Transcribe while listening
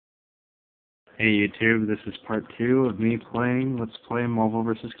Hey YouTube, this is part 2 of me playing Let's Play Marvel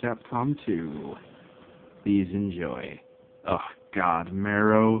vs. Capcom 2. Please enjoy. Oh god,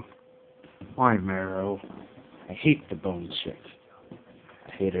 Marrow. Why Marrow? I hate the bone shit.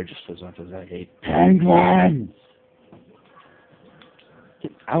 I hate her just as much as I hate penguins!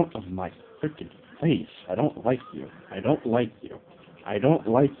 Get out of my freaking face. I don't like you. I don't like you. I don't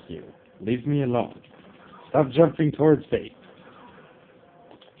like you. Leave me alone. Stop jumping towards fate.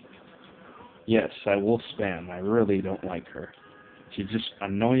 Yes, I will spam. I really don't like her. She's just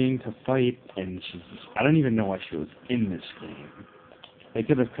annoying to fight, and I don't even know why she was in this game. They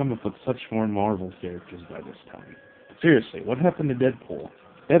could have come up with such more Marvel characters by this time. Seriously, what happened to Deadpool?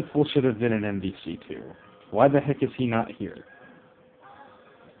 Deadpool should have been an MVC2. Why the heck is he not here?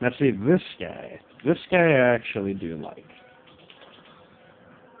 Now see, this guy I actually do like.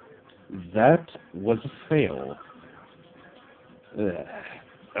 That was a fail.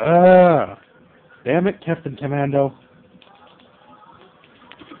 Ugh. Damn it, Captain Commando.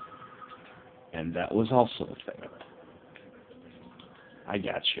 And that was also a fail. I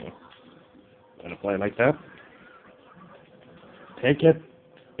got you. Wanna play like that? Take it.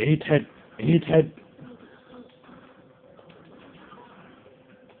 Eat it. Eat it.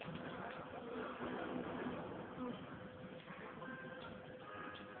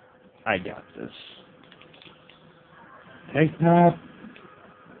 I got this. Take that.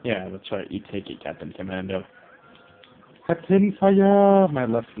 Yeah, that's right. You take it, Captain Commando. Captain Fire! My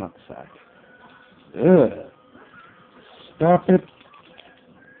left nutsack. Ugh. Stop it.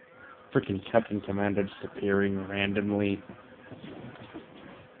 Freaking Captain Commando just appearing randomly.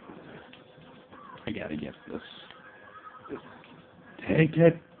 I gotta get this. Take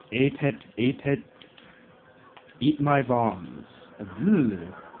it. Eat it. Eat it. Eat my bombs.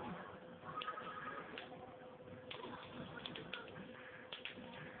 Ugh.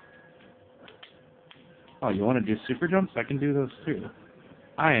 Oh, you want to do super jumps? I can do those too.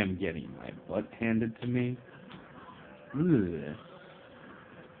 I am getting my butt handed to me. Ugh.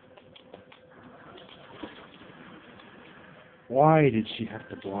 Why did she have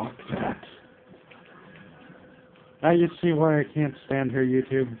to block that? Now you see why I can't stand her,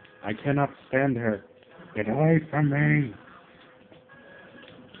 YouTube. I cannot stand her. Get away from me!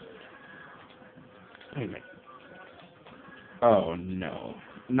 Wait a minute. Oh no.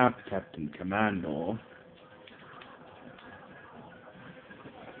 Not Captain Commando.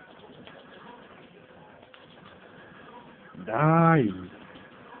 Die!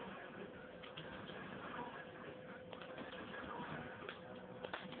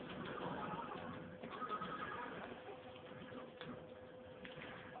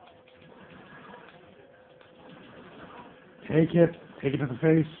 Take it! Take it to the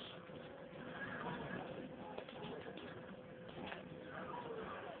face!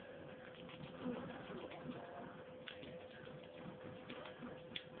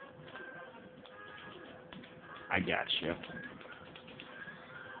 I got you.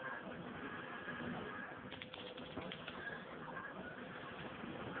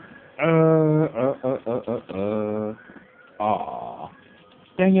 Aw.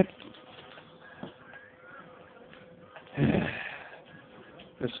 Dang it.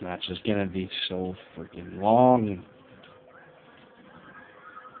 This match is gonna be so freaking long.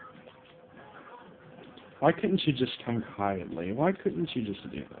 Why couldn't you just come quietly? Why couldn't you just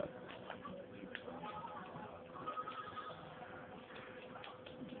do that?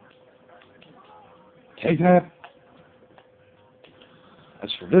 Take that! As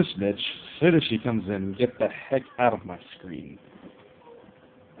for this bitch, as soon as she comes in, get the heck out of my screen.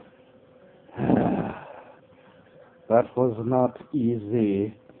 That was not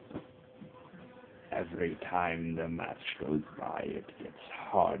easy. Every time the match goes by, it gets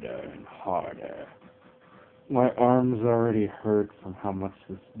harder and harder. My arms already hurt from how much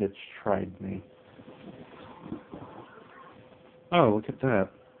this bitch tried me. Oh, look at that.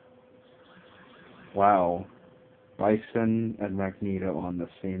 Wow. Bison and Magneto on the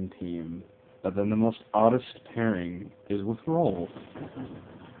same team. But then the most oddest pairing is with Roll.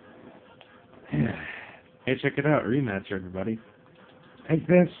 Hey, check it out. Rematch, everybody. Take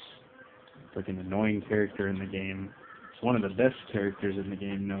this. Freaking annoying character in the game. It's one of the best characters in the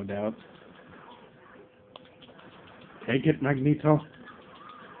game, no doubt. Take it, Magneto.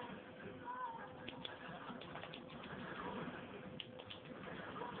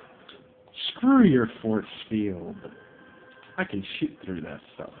 Screw your force field. I can shoot through that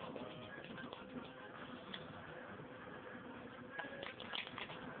stuff.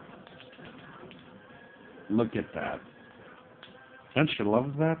 Look at that. Don't you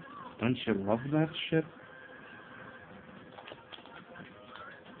love that? Don't you love that shit?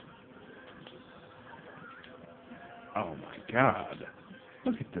 Oh my god.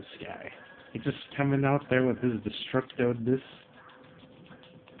 Look at this guy. He's just coming out there with his Destructo-Dis.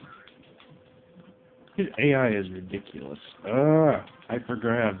 His AI is ridiculous. Hyper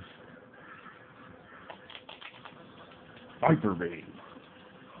grab. Viper Bait.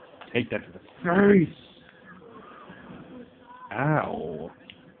 Take that to the face! Ow.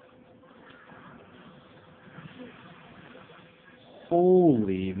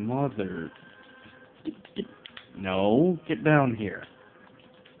 Holy mother. No, get down here.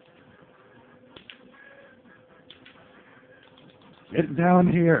 Get down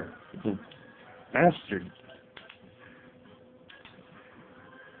here, you bastard.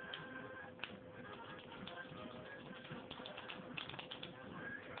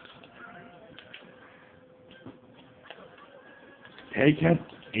 Take it,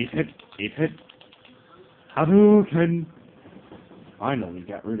 eat it, eat it. Hadouken! Finally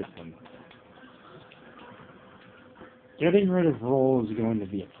got rid of him. Getting rid of Roll is going to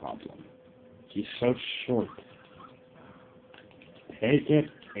be a problem. He's so short. Take it,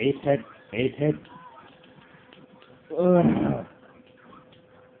 eat it, eat it. Ugh.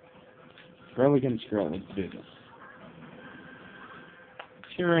 Girl against girl, let's do this.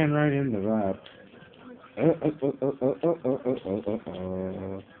 She ran right into that.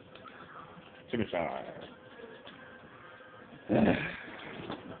 Suicide.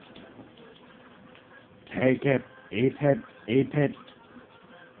 Take it, eat it, eat it.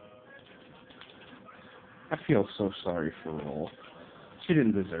 I feel so sorry for Roll. She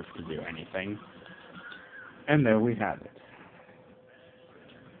didn't deserve to do anything. And there we have it.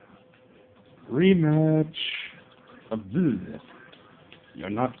 Rematch of this. You're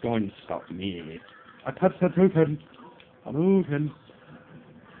not going to stop me. A Hadouken. Hadouken.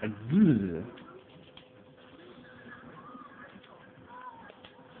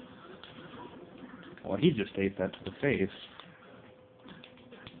 Well, he just ate that to the face.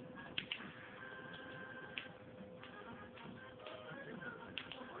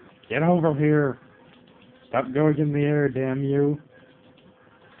 Get over here. Stop going in the air, damn you.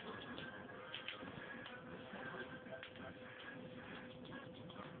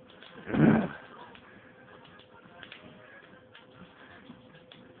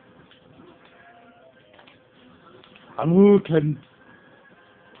 Hadouken.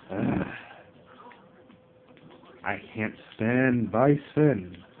 I can't stand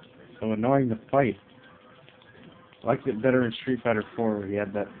Bison. So annoying to fight. I liked it better in Street Fighter 4 where he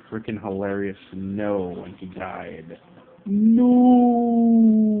had that freaking hilarious no when he died. No.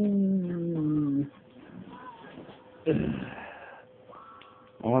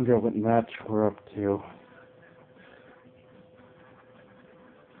 I wonder what match we're up to.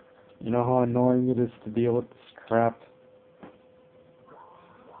 You know how annoying it is to deal with this crap?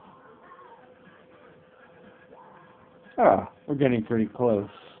 We're getting pretty close.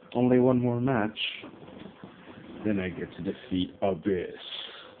 Only one more match. Then I get to defeat Abyss.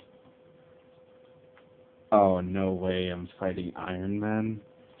 Oh, no way, I'm fighting Iron Man?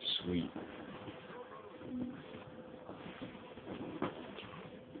 Sweet.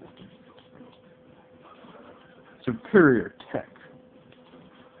 Superior tech.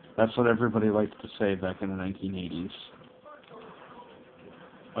 That's what everybody liked to say back in the 1980s.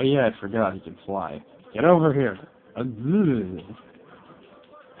 Oh yeah, I forgot he can fly. Get over here.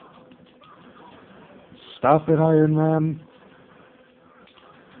 Stop it, Iron Man.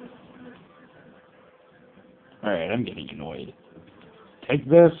 Alright, I'm getting annoyed. Take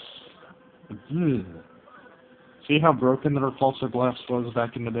this. See how broken the repulsor blast was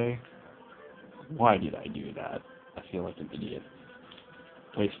back in the day? Why did I do that? I feel like an idiot.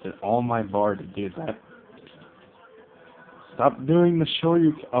 Wasted all my bar to do that. Stop doing the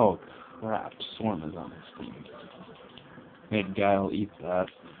Shoryuken. Oh crap, Swarm is on this team. Made Guile eat that.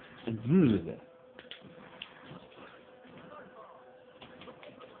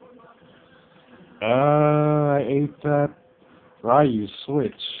 I ate that. Ryu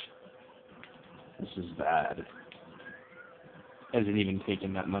switch. This is bad. Hasn't even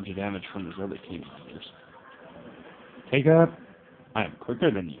taken that much damage from his other team members. Take that. I am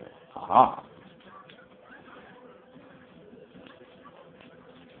quicker than you. Aha.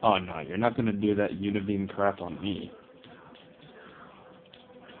 Oh no, you're not gonna do that Unibeam crap on me.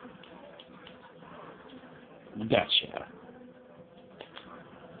 Gotcha.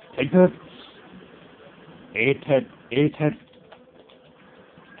 Take that. Eat it. Eat it.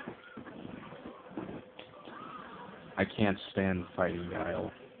 I can't stand fighting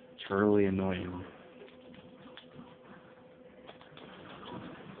Guile. It's really annoying.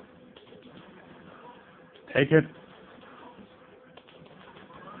 Take it.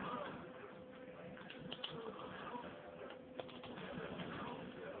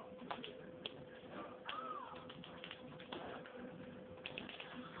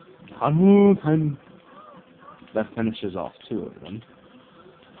 Hadouken! That finishes off 2 of them.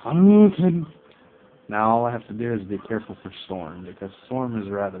 Hadouken! Now all I have to do is be careful for Storm, because Storm is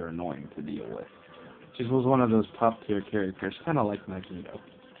rather annoying to deal with. She was one of those top tier characters, kind of like Magneto.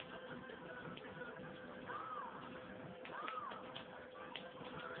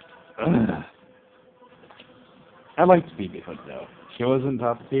 Ugh. I liked BB Hood though. She wasn't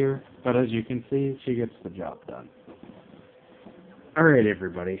top tier, but as you can see, she gets the job done. Alright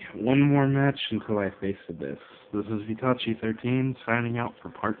everybody, one more match until I face Abyss. This is Vitachi13 signing out for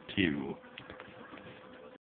part 2.